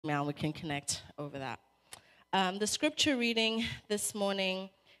email. We can connect over that. The scripture reading this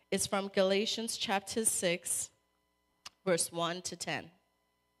morning is from Galatians chapter 6, verse 1 to 10.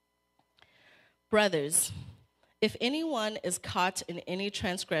 Brothers, if anyone is caught in any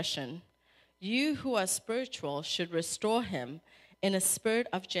transgression, you who are spiritual should restore him in a spirit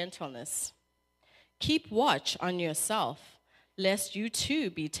of gentleness. Keep watch on yourself, lest you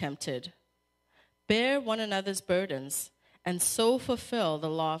too be tempted. Bear one another's burdens, and so fulfill the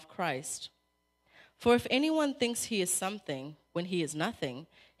law of Christ. For if anyone thinks he is something when he is nothing,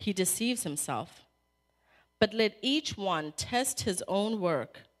 he deceives himself. But let each one test his own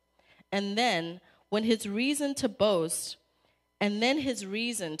work, and then his reason to boast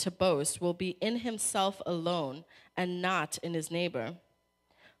will be in himself alone and not in his neighbor.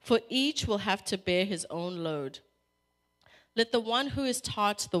 For each will have to bear his own load. Let the one who is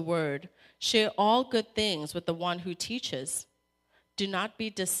taught the word share all good things with the one who teaches. Do not be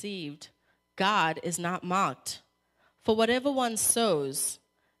deceived. God is not mocked. For whatever one sows,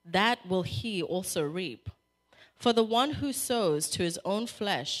 that will he also reap. For the one who sows to his own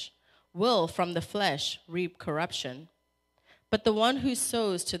flesh will from the flesh reap corruption. But the one who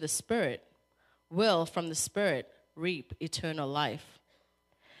sows to the Spirit will from the Spirit reap eternal life.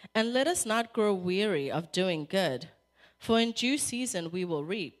 And let us not grow weary of doing good, for in due season we will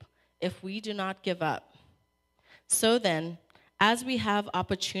reap if we do not give up. So then, as we have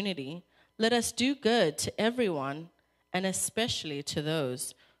opportunity, let us do good to everyone, and especially to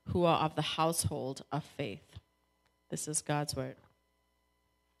those who are of the household of faith. This is God's word.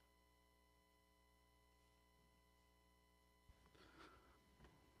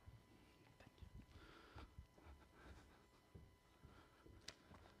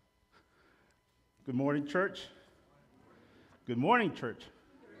 Good morning, church. Good morning, church.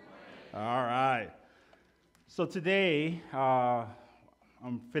 All right. So today,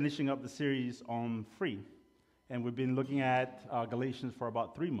 I'm finishing up the series on free, and we've been looking at Galatians for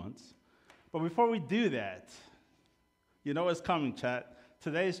about 3 months. But before we do that, you know what's coming, chat.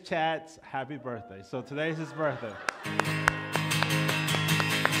 Today's Chad's happy birthday. So today's his birthday.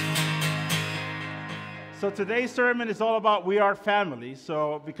 So today's sermon is all about we are family.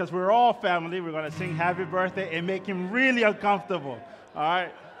 So because we're all family, we're going to sing happy birthday and make him really uncomfortable. All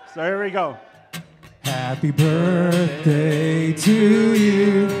right? So here we go. Happy birthday to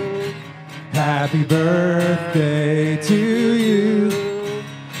you. Happy birthday to you.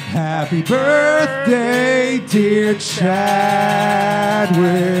 Happy birthday, dear Chadwick.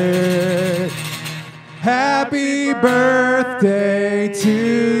 Happy birthday to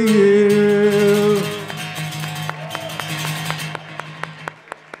you.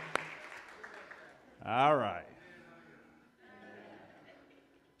 All right.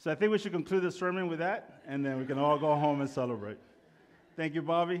 So I think we should conclude the sermon with that, and then we can all go home and celebrate. Thank you,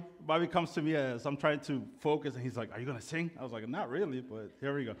 Bobby. Bobby comes to me as I'm trying to focus, and he's like, "Are you going to sing?" I was like, "Not really, but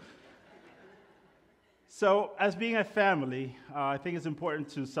here we go." So as being a family, I think it's important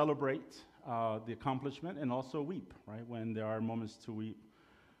to celebrate the accomplishment and also weep, right, when there are moments to weep.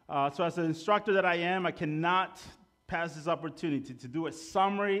 So as an instructor that I am, I cannot pass this opportunity to do a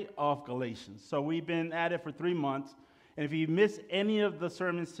summary of Galatians. So we've been at it for 3 months. And if you miss any of the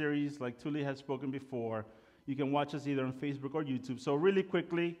sermon series, like Tuli has spoken before, you can watch us either on Facebook or YouTube. So really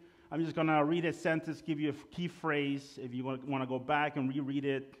quickly, I'm just going to read a sentence, give you a key phrase. If you want to go back and reread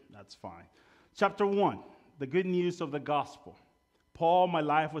it, that's fine. Chapter 1, the good news of the gospel. Paul, my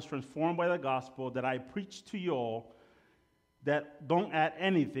life was transformed by the gospel that I preached to you all, that don't add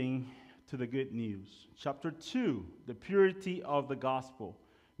anything to the good news. Chapter 2, the purity of the gospel.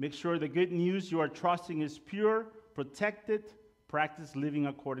 Make sure the good news you are trusting is pure, protect it, practice living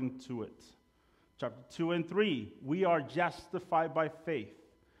according to it. Chapter 2 and 3, we are justified by faith.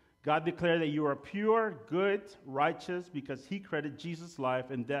 God declared that you are pure, good, righteous, because he credited Jesus'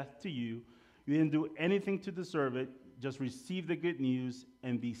 life and death to you. You didn't do anything to deserve it. Just receive the good news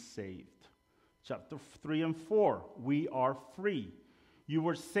and be saved. Chapter 3 and 4, we are free. You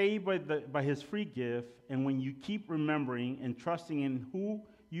were saved by his free gift, and when you keep remembering and trusting in who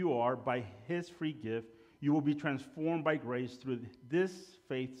you are by his free gift, you will be transformed by grace through this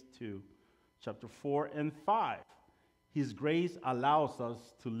faith too. Chapter 4 and 5. His grace allows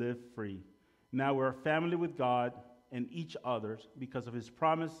us to live free. Now we're a family with God and each other because of his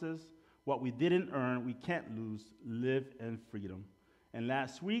promises. What we didn't earn, we can't lose. Live in freedom. And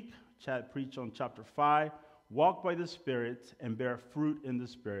last week, Chad preached on chapter 5. Walk by the Spirit and bear fruit in the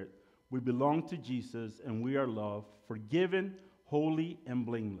Spirit. We belong to Jesus and we are loved, forgiven, holy, and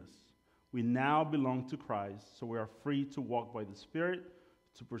blameless. We now belong to Christ, so we are free to walk by the Spirit,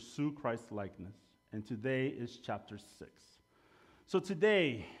 to pursue Christ's likeness. And today is chapter 6. So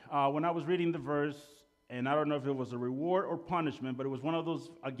today, when I was reading the verse, and I don't know if it was a reward or punishment, but it was one of those,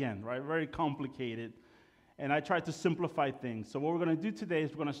 again, right, very complicated. And I tried to simplify things. So what we're going to do today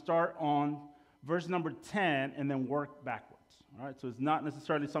is we're going to start on verse number 10 and then work backwards. All right, so it's not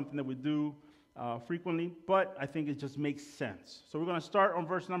necessarily something that we do frequently, but I think it just makes sense. So we're going to start on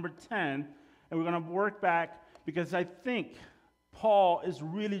verse number 10, and we're going to work back because I think Paul is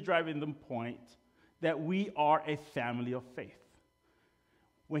really driving the point that we are a family of faith.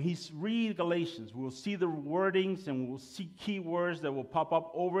 When he reads Galatians, we'll see the wordings and we'll see key words that will pop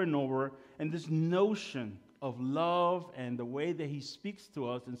up over and over. And this notion of love and the way that he speaks to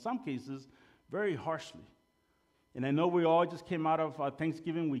us, in some cases, very harshly. And I know we all just came out of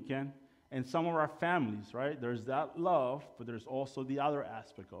Thanksgiving weekend, and some of our families, right? There's that love, but there's also the other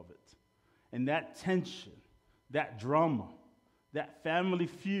aspect of it. And that tension, that drama, that family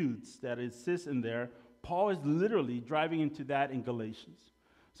feuds that exists in there, Paul is literally driving into that in Galatians.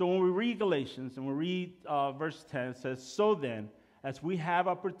 So when we read Galatians and we read verse 10, it says, "So then, as we have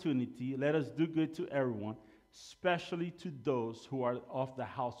opportunity, let us do good to everyone, especially to those who are of the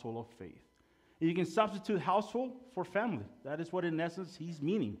household of faith." And you can substitute household for family. That is what, in essence, he's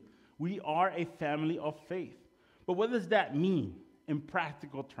meaning. We are a family of faith. But what does that mean in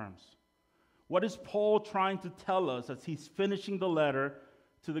practical terms? What is Paul trying to tell us as he's finishing the letter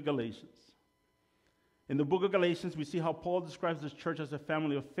to the Galatians? In the book of Galatians, we see how Paul describes this church as a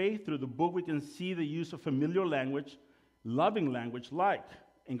family of faith. Through the book, we can see the use of familiar language, loving language, like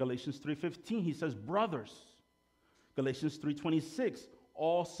in Galatians 3:15, he says, brothers. Galatians 3:26,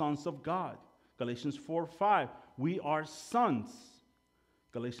 all sons of God. Galatians 4:5, we are sons.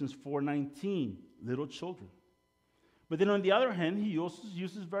 Galatians 4:19, little children. But then on the other hand, he also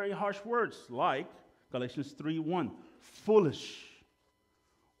uses very harsh words, like Galatians 3:1, foolish,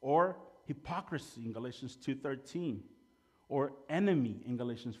 or hypocrisy in Galatians 2:13, or enemy in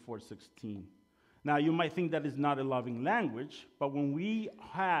Galatians 4:16. Now, you might think that is not a loving language, but when we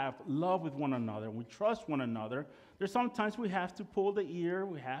have love with one another, we trust one another, there's sometimes we have to pull the ear,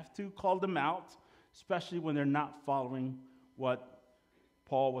 we have to call them out, especially when they're not following what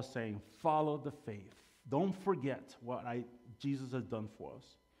Paul was saying. Follow the faith. Don't forget what Jesus has done for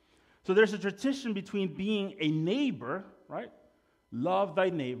us. So there's a transition between being a neighbor, right? Love thy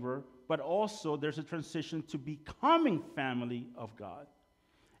neighbor, but also there's a transition to becoming family of God.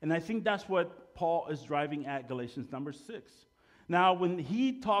 And I think that's what Paul is driving at Galatians number 6. Now, when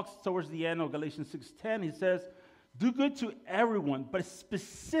he talks towards the end of Galatians 6:10, he says, do good to everyone, but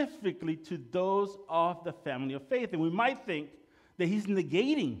specifically to those of the family of faith. And we might think that he's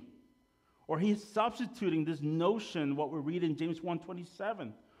negating or he's substituting this notion, what we read in James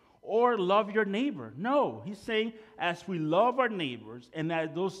 1:27, or love your neighbor. No, he's saying as we love our neighbors and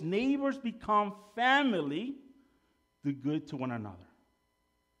as those neighbors become family, do good to one another.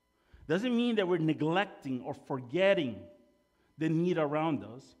 Doesn't mean that we're neglecting or forgetting the need around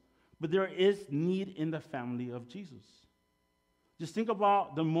us, but there is need in the family of Jesus. Just think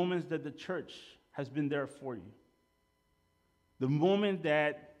about the moments that the church has been there for you. The moment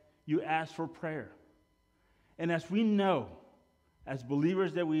that you ask for prayer. And as we know, as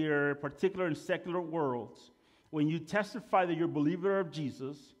believers that we are, particularly in secular worlds, when you testify that you're a believer of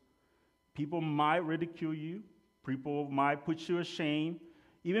Jesus, people might ridicule you, people might put you ashamed,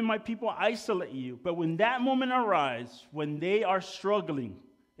 even might people isolate you. But when that moment arrives, when they are struggling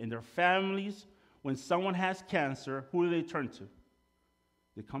in their families, when someone has cancer, who do they turn to?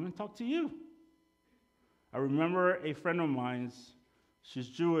 They come and talk to you. I remember a friend of mine's, she's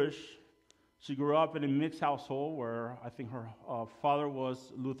Jewish. She grew up in a mixed household where I think her father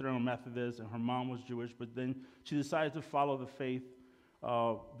was Lutheran or Methodist and her mom was Jewish, but then she decided to follow the faith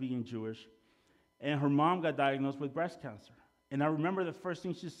being Jewish. And her mom got diagnosed with breast cancer. And I remember the first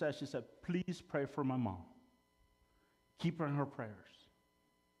thing she said, please pray for my mom. Keep her in her prayers.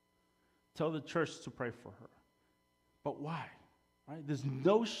 Tell the church to pray for her. But why? Right? This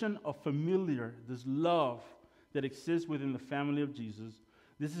notion of familiar, this love that exists within the family of Jesus,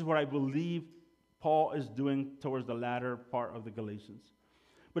 this is what I believe Paul is doing towards the latter part of the Galatians.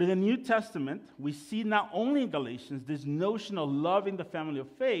 But in the New Testament, we see not only in Galatians this notion of loving the family of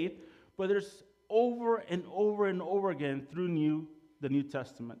faith, but there's over and over and over again through the New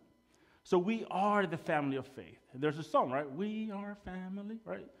Testament. So we are the family of faith. There's a song, right? We are family,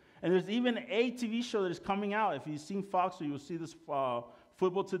 right? And there's even a TV show that is coming out. If you've seen Fox or you will see this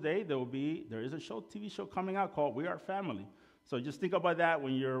football today, there is a TV show coming out called We Are Family. So just think about that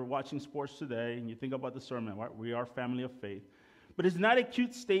when you're watching sports today and you think about the sermon, right? We are family of faith. But it's not a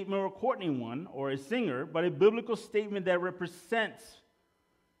cute statement or a Courtney one or a singer, but a biblical statement that represents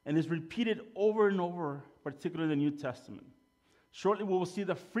and is repeated over and over, particularly in the New Testament. Shortly, we will see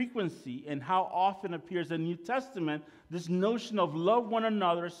the frequency and how often appears in the New Testament this notion of love one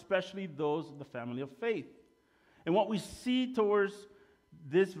another, especially those of the family of faith. And what we see towards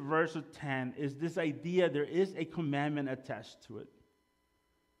this verse of 10 is this idea there is a commandment attached to it.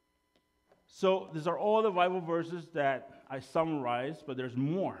 So these are all the Bible verses that I summarized, but there's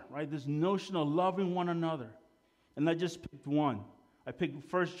more, right? This notion of loving one another. And I just picked one. I picked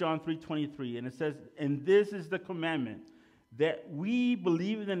 1 John 3:23, and it says, "And this is the commandment, that we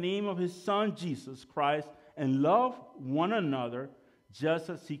believe in the name of his Son, Jesus Christ, and love one another just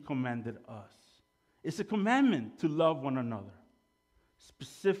as he commanded us." It's a commandment to love one another,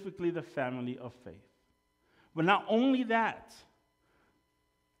 specifically the family of faith. But not only that,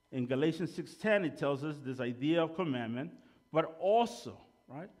 in Galatians 6:10, it tells us this idea of commandment, but also,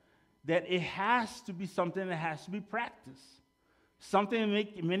 right, that it has to be something that has to be practiced. Something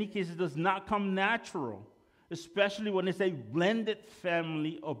in many cases does not come natural, especially when it's a blended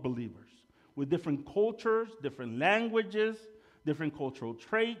family of believers with different cultures, different languages, different cultural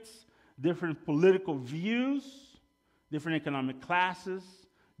traits, different political views, different economic classes,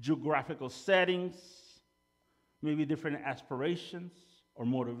 geographical settings, maybe different aspirations or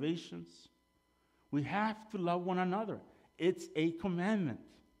motivations. We have to love one another. It's a commandment.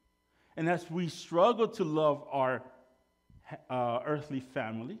 And as we struggle to love our earthly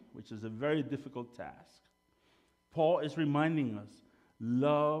family, which is a very difficult task, Paul is reminding us,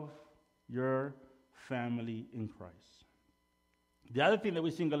 love your family in Christ. The other thing that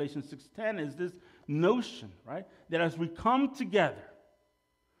we see in Galatians 6:10 is this notion, right, that as we come together,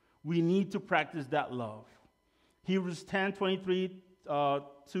 we need to practice that love. Hebrews 10:23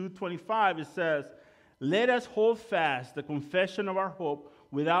 to 25, it says, "Let us hold fast the confession of our hope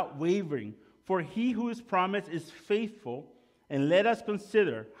without wavering, for he who is promised is faithful, and let us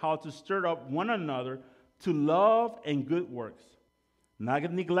consider how to stir up one another to love and good works, not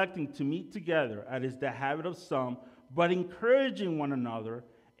neglecting to meet together, as is the habit of some, but encouraging one another,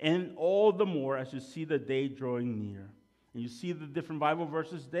 and all the more as you see the day drawing near." And you see the different Bible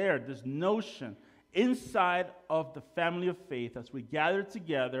verses there, this notion inside of the family of faith, as we gather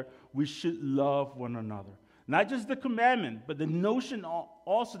together, we should love one another. Not just the commandment, but the notion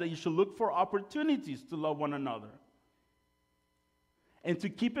also that you should look for opportunities to love one another. And to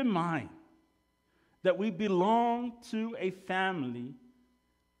keep in mind that we belong to a family,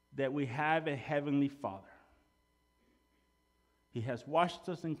 that we have a heavenly Father. He has washed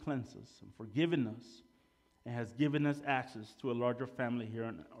us and cleansed us and forgiven us and has given us access to a larger family here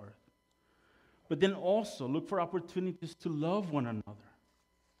on earth. But then also look for opportunities to love one another,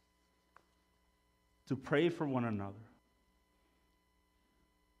 to pray for one another,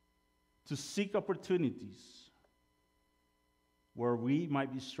 to seek opportunities where we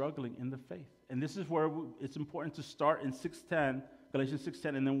might be struggling in the faith. And this is where it's important to start in 6:10, Galatians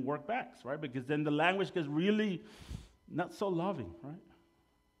 6:10, and then work back, right? Because then the language gets really not so loving, right?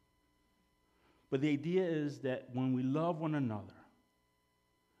 But the idea is that when we love one another,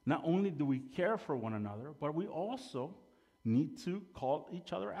 not only do we care for one another, but we also need to call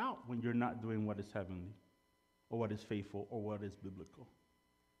each other out when you're not doing what is heavenly, or what is faithful, or what is biblical.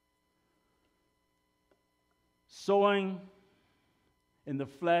 Sowing in the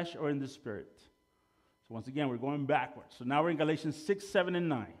flesh or in the spirit. So once again, we're going backwards. So now we're in Galatians 6, 7, and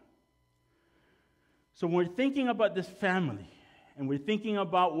 9. So when we're thinking about this family, and we're thinking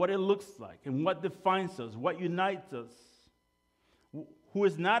about what it looks like, and what defines us, what unites us, who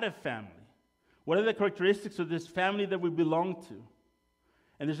is not a family, what are the characteristics of this family that we belong to?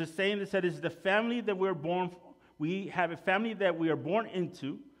 And there's a saying that said, it's the family that we're born, we have a family that we are born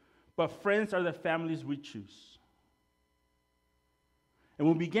into, but friends are the families we choose. And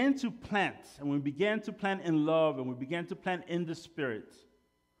we begin to plant, and we begin to plant in love, and we begin to plant in the Spirit,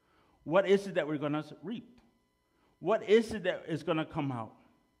 what is it that we're going to reap? What is it that is going to come out?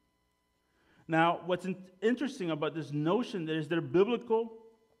 Now, what's interesting about this notion that is their biblical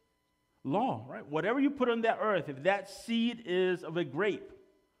law, right? Whatever you put on that earth, if that seed is of a grape,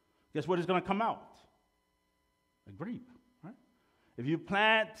 guess what is going to come out? A grape, right? If you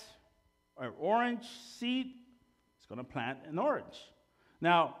plant an orange seed, it's going to plant an orange.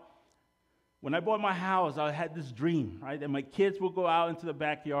 Now, when I bought my house, I had this dream, right? That my kids will go out into the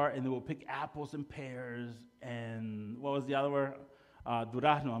backyard and they will pick apples and pears and what was the other word?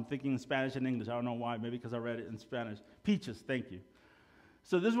 Durazno. I'm thinking in Spanish and English. I don't know why. Maybe because I read it in Spanish. Peaches, thank you.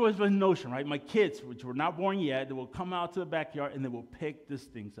 So this was my notion, right? My kids, which were not born yet, they will come out to the backyard and they will pick these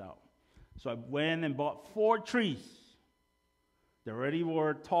things out. So I went and bought 4 trees. They already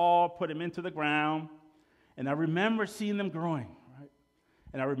were tall, put them into the ground. And I remember seeing them growing, right?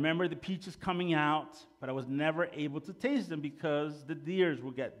 And I remember the peaches coming out, but I was never able to taste them because the deers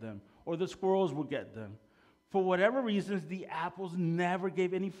would get them or the squirrels would get them. For whatever reasons, the apples never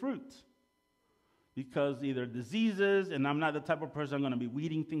gave any fruit because either diseases, and I'm not the type of person I'm going to be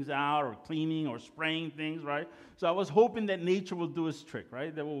weeding things out or cleaning or spraying things, right? So I was hoping that nature will do its trick,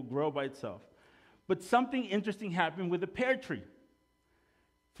 right? That it will grow by itself. But something interesting happened with the pear tree.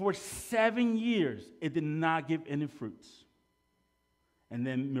 For 7 years, it did not give any fruits. And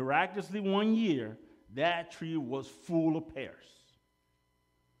then miraculously one year, that tree was full of pears.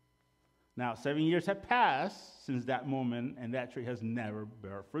 Now, 7 years have passed since that moment, and that tree has never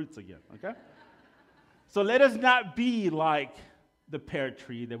bear fruits again, okay? So let us not be like the pear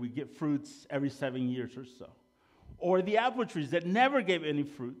tree that we get fruits every 7 years or so. Or the apple trees that never gave any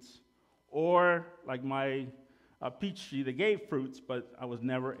fruits. Or like my peach tree that gave fruits, but I was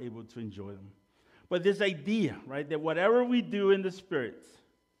never able to enjoy them. But this idea, right, that whatever we do in the Spirit,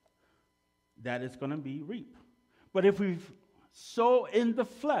 that is going to be reap. But if we sow in the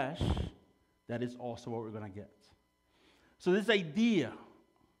flesh, that is also what we're going to get. So this idea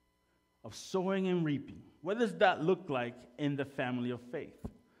of sowing and reaping, what does that look like in the family of faith?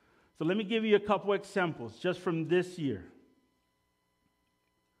 So let me give you a couple examples just from this year.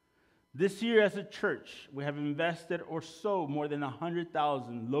 This year as a church, we have invested or sowed more than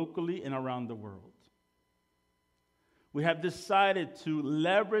 100,000 locally and around the world. We have decided to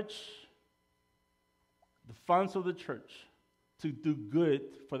leverage the funds of the church to do good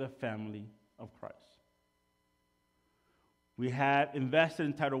for the family of Christ. We have invested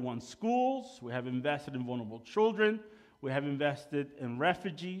in Title I schools. We have invested in vulnerable children. We have invested in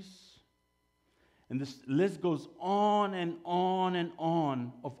refugees. And this list goes on and on and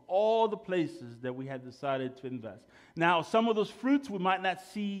on of all the places that we had decided to invest. Now, some of those fruits we might not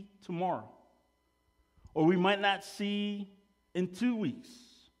see tomorrow, or we might not see in 2 weeks,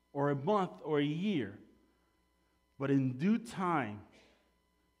 or a month, or a year. But in due time,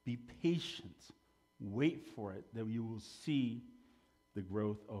 be patient. Wait for it, that you will see the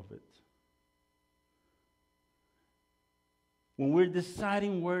growth of it. When we're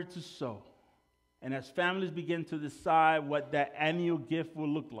deciding where to sow, and as families begin to decide what that annual gift will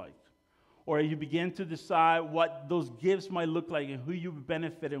look like, or you begin to decide what those gifts might look like and who you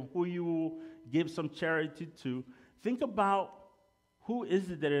benefit and who you will give some charity to, think about who is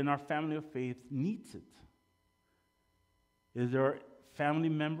it that in our family of faith needs it. Is there family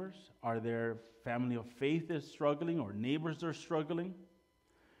members? Are there family of faith that's struggling or neighbors that are struggling?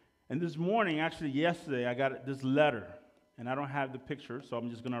 And this morning, actually yesterday, I got this letter, and I don't have the picture, so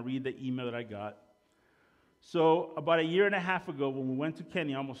I'm just going to read the email that I got. So about a year and a half ago, when we went to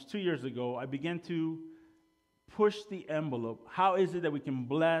Kenya, almost 2 years ago, I began to push the envelope. How is it that we can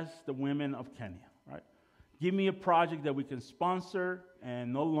bless the women of Kenya, right? Give me a project that we can sponsor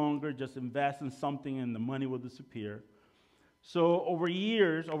and no longer just invest in something and the money will disappear. So over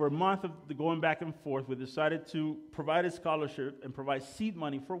years, over a month of going back and forth, we decided to provide a scholarship and provide seed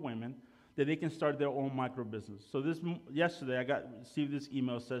money for women that they can start their own micro business. So yesterday, received this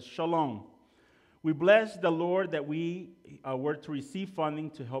email that says, Shalom. We bless the Lord that we were to receive funding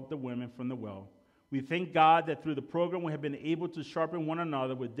to help the women from the well. We thank God that through the program we have been able to sharpen one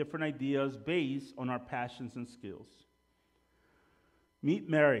another with different ideas based on our passions and skills. Meet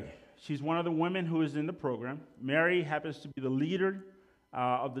Mary. She's one of the women who is in the program. Mary happens to be the leader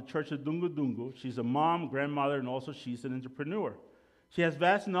of the church of Dungu Dungu. She's a mom, grandmother, and also she's an entrepreneur. She has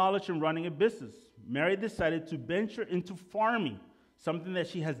vast knowledge in running a business. Mary decided to venture into farming, something that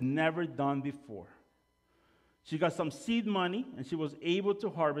she has never done before. She got some seed money, and she was able to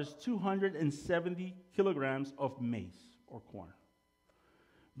harvest 270 kilograms of maize or corn.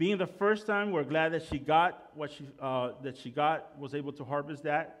 Being the first time, we're glad that she got what was able to harvest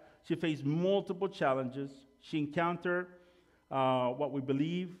that. She faced multiple challenges. She encountered what we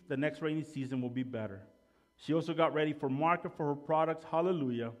believe the next rainy season will be better. She also got ready for market for her products,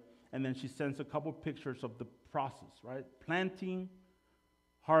 hallelujah, and then she sends a couple pictures of the process, right? Planting,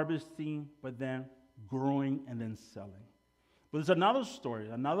 harvesting, but then growing and then selling. But there's another story,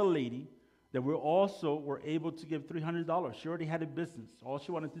 another lady that we also were able to give $300. She already had a business. All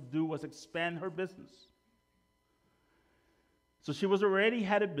she wanted to do was expand her business. So she was already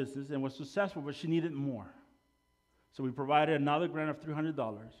had a business and was successful, but she needed more. So we provided another grant of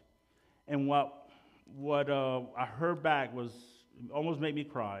 $300. And what I heard back was almost made me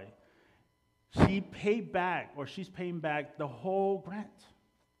cry. She paid back, or she's paying back the whole grant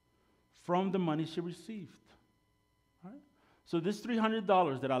from the money she received. Right? So this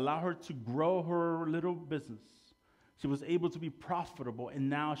 $300 that allowed her to grow her little business, she was able to be profitable,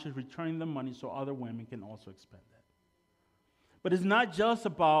 and now she's returning the money so other women can also expand that. But it's not just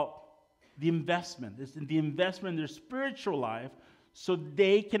about the investment. It's the investment in their spiritual life so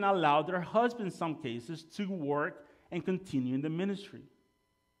they can allow their husband, in some cases, to work and continue in the ministry.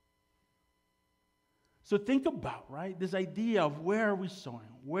 So think about, right, this idea of where are we sowing?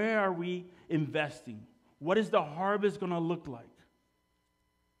 Where are we investing? What is the harvest going to look like?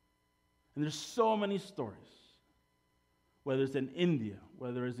 And there's so many stories, whether it's in India,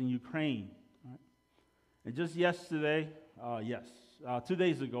 whether it's in Ukraine. Right? And just yesterday, 2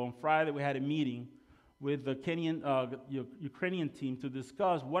 days ago, on Friday, we had a meeting with the Ukrainian team to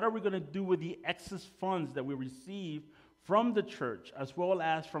discuss what are we going to do with the excess funds that we receive from the church, as well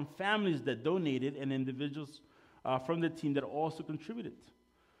as from families that donated and individuals from the team that also contributed.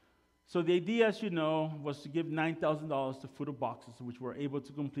 So the idea, as you know, was to give $9,000 to food boxes, which we were able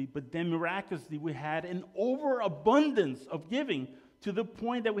to complete. But then miraculously, we had an overabundance of giving to the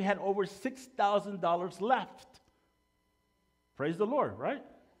point that we had over $6,000 left. Praise the Lord, right?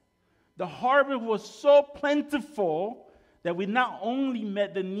 The harvest was so plentiful that we not only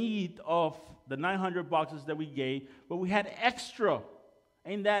met the need of the 900 boxes that we gave, but we had extra.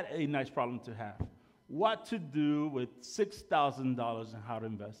 Ain't that a nice problem to have? What to do with $6,000 and how to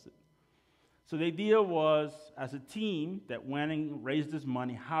invest it. So the idea was, as a team that went and raised this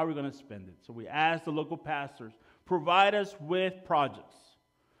money, how are we going to spend it? So we asked the local pastors, provide us with projects.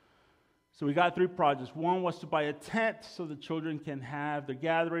 So we got 3 projects. One was to buy a tent so the children can have their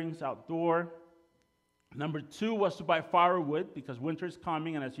gatherings outdoor. Number 2 was to buy firewood because winter is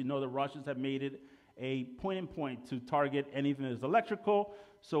coming, and as you know, the Russians have made it a point to target anything that is electrical,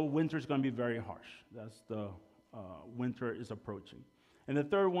 so winter is going to be very harsh. That's the winter is approaching. And the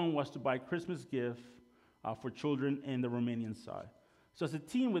third one was to buy Christmas gift for children in the Romanian side. So as a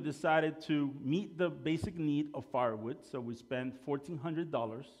team, we decided to meet the basic need of firewood, so we spent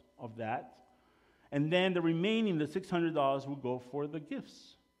 $1,400 of that. And then the remaining, the $600, will go for the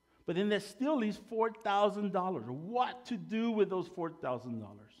gifts. But then there still leaves $4,000. What to do with those $4,000?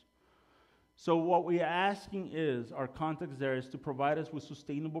 So what we're asking is, our context there is to provide us with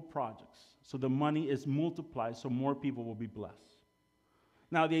sustainable projects so the money is multiplied so more people will be blessed.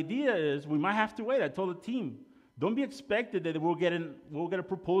 Now the idea is we might have to wait. I told the team, don't be expected that we'll get a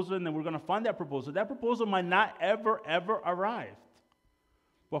proposal and then we're going to fund that proposal. That proposal might not ever arrive.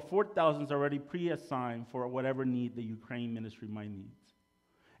 But 4,000 is already pre-assigned for whatever need the Ukraine ministry might need.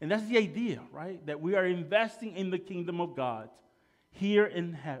 And that's the idea, right? That we are investing in the kingdom of God here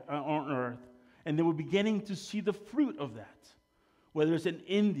on earth, and then we're beginning to see the fruit of that. Whether it's in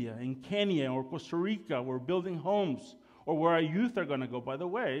India, in Kenya, or Costa Rica, we're building homes, or where our youth are going to go. By the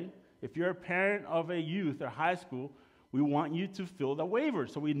way, if you're a parent of a youth or high school, we want you to fill the waiver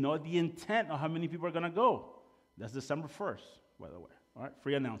so we know the intent of how many people are going to go. That's December 1st, by the way. All right,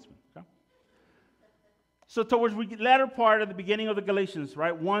 free announcement. Okay? So towards the latter part of the beginning of the Galatians,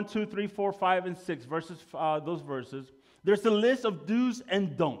 right, 1, 2, 3, 4, 5, and 6, those verses, there's a list of do's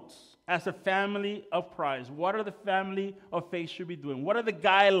and don'ts as a family of Christ. What are the family of faith should be doing? What are the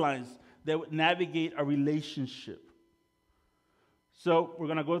guidelines that would navigate a relationship? So we're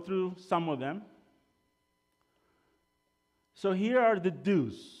going to go through some of them. So here are the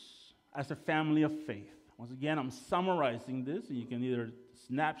do's as a family of faith. Once again, I'm summarizing this, and you can either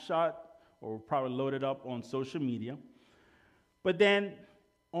snapshot or probably load it up on social media. But then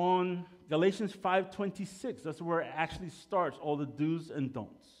on Galatians 5:26, that's where it actually starts, all the do's and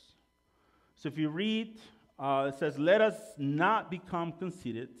don'ts. So if you read, it says, let us not become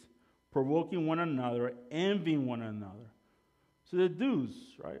conceited, provoking one another, envying one another. So the do's,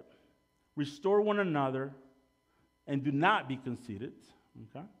 right? Restore one another and do not be conceited,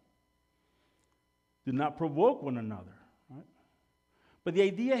 okay? Do not provoke one another, right? But the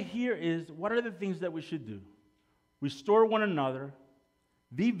idea here is, what are the things that we should do? Restore one another,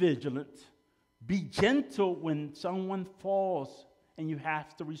 be vigilant, be gentle when someone falls and you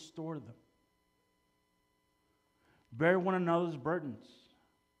have to restore them. Bear one another's burdens.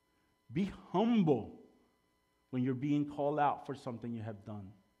 Be humble when you're being called out for something you have done.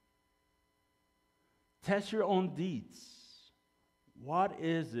 Test your own deeds. What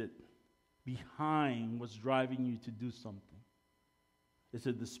is it behind what's driving you to do something? Is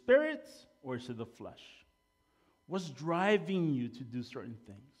it the spirit or is it the flesh? What's driving you to do certain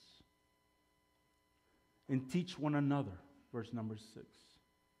things? And teach one another, verse number 6.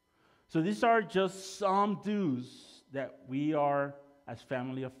 So these are just some do's that we are as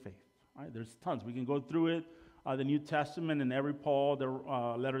family of faith. Right? There's tons. We can go through it. The New Testament and every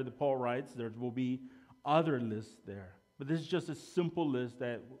letter that Paul writes, there will be other lists there. But this is just a simple list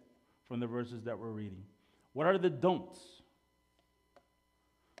that from the verses that we're reading. What are the don'ts?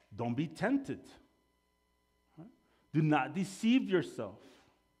 Don't be tempted. Right? Do not deceive yourself.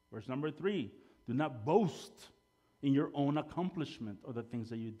 Verse number 3, do not boast in your own accomplishment or the things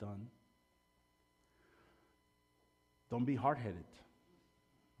that you've done. Don't be hard-headed,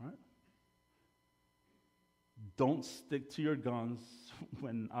 right? Don't stick to your guns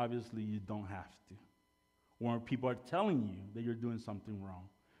when obviously you don't have to, or when people are telling you that you're doing something wrong.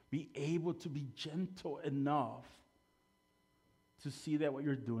 Be able to be gentle enough to see that what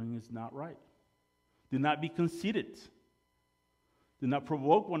you're doing is not right. Do not be conceited. Do not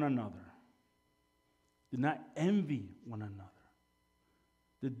provoke one another. Do not envy one another.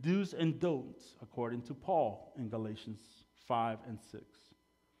 The do's and don'ts, according to Paul in Galatians 5 and 6.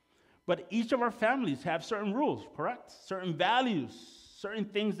 But each of our families have certain rules, correct? Certain values, certain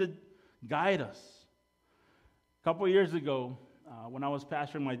things that guide us. A couple of years ago, when I was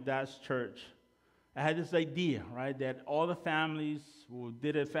pastoring my dad's church, I had this idea, right, that all the families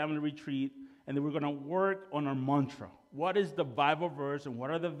did a family retreat, and they were going to work on our mantra. What is the Bible verse, and what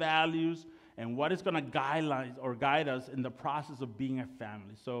are the values, and what is going to guide us in the process of being a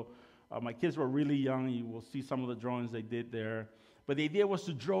family? So my kids were really young. You will see some of the drawings they did there. But the idea was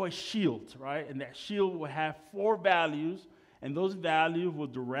to draw a shield, right? And that shield will have 4 values, and those values will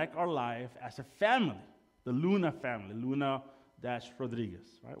direct our life as a family, the Luna family, Luna-Rodriguez,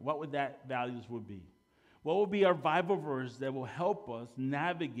 right? What would that values would be? What will be our Bible verse that will help us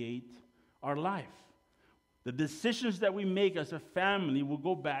navigate our life? The decisions that we make as a family will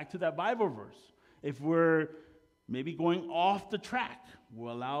go back to that Bible verse. If we're maybe going off the track,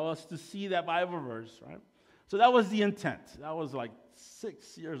 will allow us to see that Bible verse, right? So that was the intent. That was like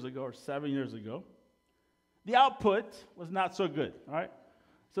 6 years ago or 7 years ago. The output was not so good, right?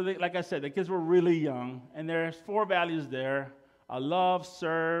 So like I said, the kids were really young, and there's 4 values there. Love,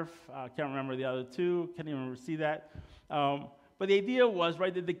 serve, I can't remember the other 2, can't even see that. But the idea was,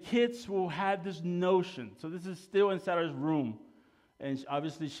 right, that the kids will have this notion. So this is still in Sarah's room, and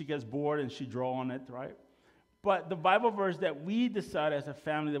obviously she gets bored and she draws on it, right? But the Bible verse that we decided as a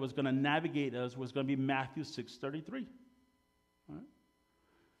family that was going to navigate us was going to be Matthew 6:33. Right?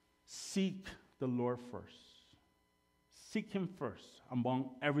 Seek the Lord first. Seek him first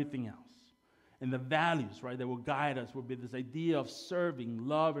among everything else. And the values, right, that will guide us will be this idea of serving,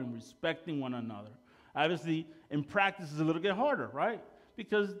 love, and respecting one another. Obviously, in practice, it's a little bit harder, right?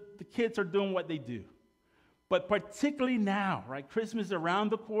 Because the kids are doing what they do. But particularly now, right, Christmas is around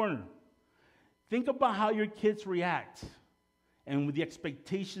the corner. Think about how your kids react and with the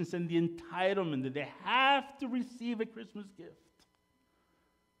expectations and the entitlement that they have to receive a Christmas gift.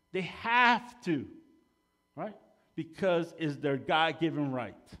 They have to, right? Because it's their God-given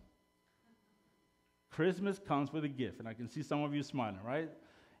right. Christmas comes with a gift, and I can see some of you smiling, right?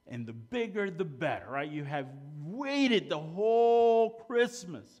 And the bigger, the better, right? You have waited the whole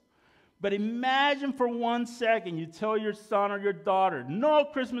Christmas. But imagine for 1 second you tell your son or your daughter, no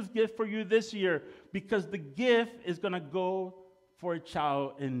Christmas gift for you this year because the gift is going to go for a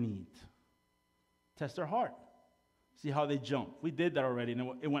child in need. Test their heart. See how they jump. We did that already,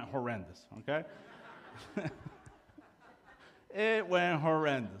 and it went horrendous, okay? It went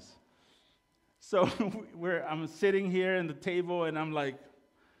horrendous. So I'm sitting here at the table, and I'm like,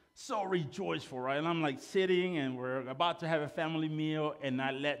 so rejoiceful, right? And I'm like sitting, and we're about to have a family meal, and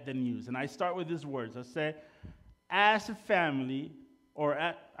I let the news. And I start with these words. I say, as a family,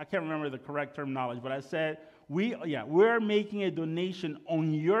 I can't remember the correct terminology, but I said, we're making a donation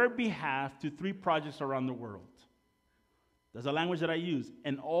on your behalf to 3 projects around the world. That's the language that I use.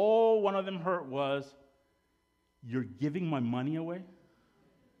 And all one of them heard was, you're giving my money away?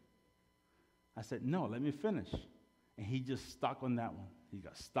 I said, no, let me finish. And he just stuck on that one. He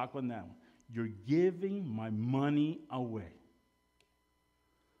got stuck on that one. You're giving my money away.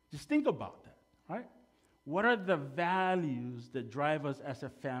 Just think about that, right? What are the values that drive us as a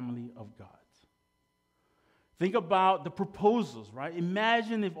family of God? Think about the proposals, right?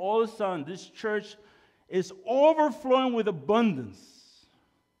 Imagine if all of a sudden this church is overflowing with abundance,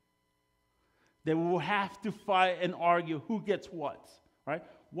 that we will have to fight and argue who gets what, right?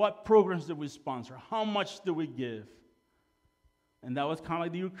 What programs do we sponsor? How much do we give? And that was kind of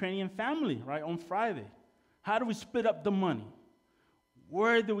like the Ukrainian family, right, on Friday. How do we split up the money?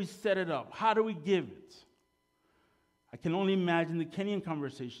 Where do we set it up? How do we give it? I can only imagine the Kenyan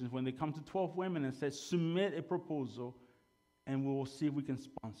conversations when they come to 12 women and say, submit a proposal, and we will see if we can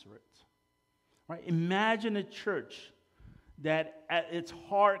sponsor it. Right? Imagine a church that at its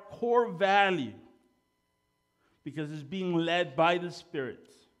heart, core value, because it's being led by the Spirit,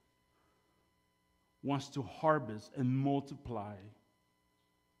 wants to harvest and multiply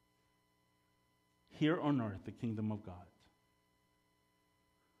here on earth the kingdom of God.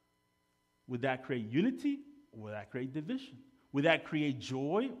 Would that create unity Will that create division? Will that create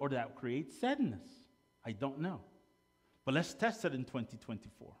joy or that create sadness? I don't know. But let's test it in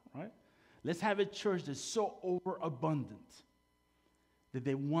 2024, right? Let's have a church that's so overabundant that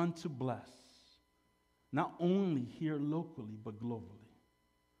they want to bless, not only here locally, but globally.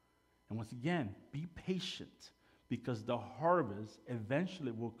 And once again, be patient because the harvest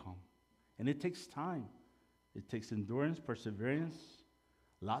eventually will come. And it takes time. It takes endurance, perseverance,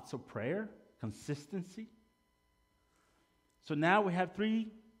 lots of prayer, consistency. So now we have 3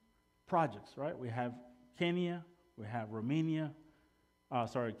 projects, right? We have Kenya, we have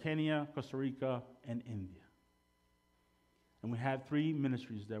Kenya, Costa Rica, and India. And we have 3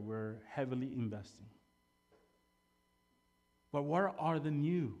 ministries that we're heavily investing. But what are the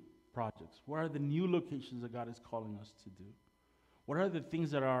new projects? What are the new locations that God is calling us to do? What are the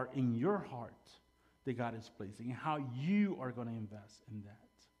things that are in your heart that God is placing, and how you are going to invest in that?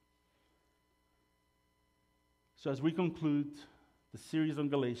 So as we conclude the series on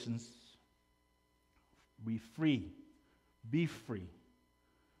Galatians, be free. Be free.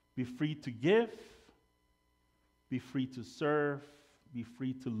 Be free to give. Be free to serve. Be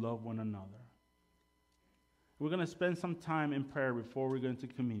free to love one another. We're going to spend some time in prayer before we go into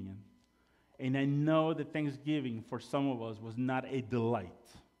communion. And I know that Thanksgiving for some of us was not a delight.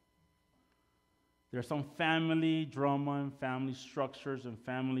 There's some family drama and family structures and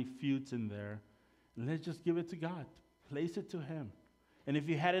family feuds in there. And let's just give it to God. Place it to Him. And if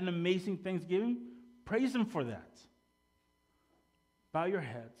you had an amazing Thanksgiving, praise Him for that. Bow your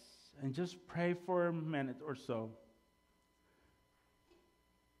heads and just pray for a minute or so.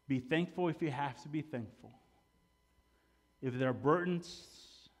 Be thankful if you have to be thankful. If there are burdens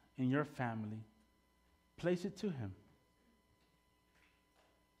in your family, place it to Him.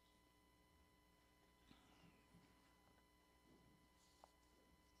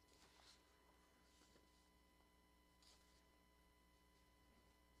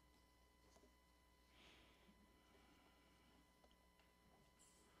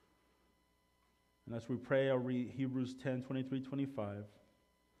 And as we pray, I'll read Hebrews 10, 23, 25.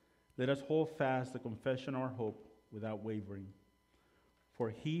 Let us hold fast the confession of our hope without wavering. For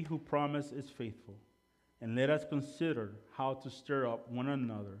He who promised is faithful. And let us consider how to stir up one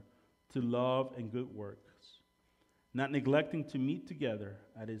another to love and good works, not neglecting to meet together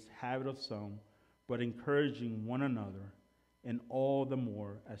as is habit of some, but encouraging one another, and all the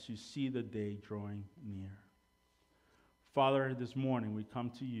more as you see the day drawing near. Father, this morning we come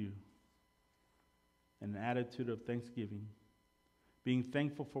to you in an attitude of thanksgiving, being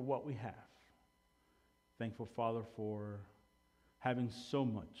thankful for what we have. Thankful, Father, for having so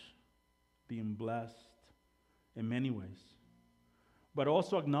much, being blessed in many ways, but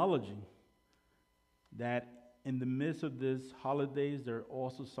also acknowledging that in the midst of these holidays, there are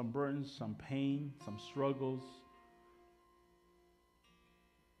also some burdens, some pain, some struggles.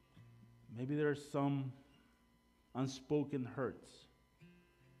 Maybe there are some unspoken hurts.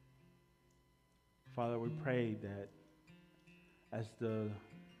 Father, we pray that as the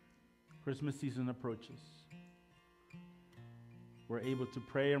Christmas season approaches, we're able to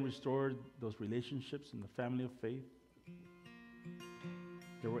pray and restore those relationships in the family of faith,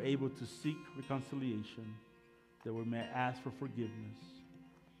 that we're able to seek reconciliation, that we may ask for forgiveness,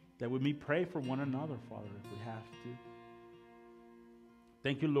 that we may pray for one another, Father, if we have to.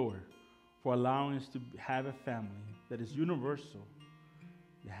 Thank you, Lord, for allowing us to have a family that is universal,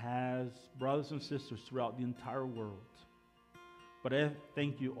 that has brothers and sisters throughout the entire world. But I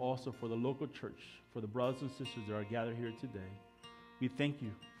thank you also for the local church, for the brothers and sisters that are gathered here today. We thank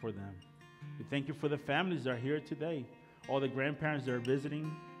you for them. We thank you for the families that are here today, all the grandparents that are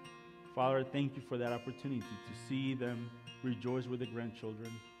visiting. Father, thank you for that opportunity to see them rejoice with the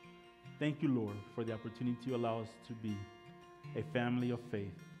grandchildren. Thank you, Lord, for the opportunity to allow us to be a family of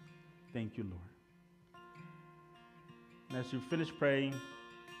faith. Thank you, Lord. And as you finish praying,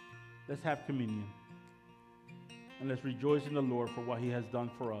 let's have communion. And let's rejoice in the Lord for what He has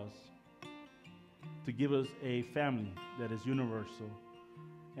done for us, to give us a family that is universal,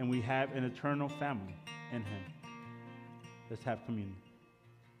 and we have an eternal family in Him. Let's have communion.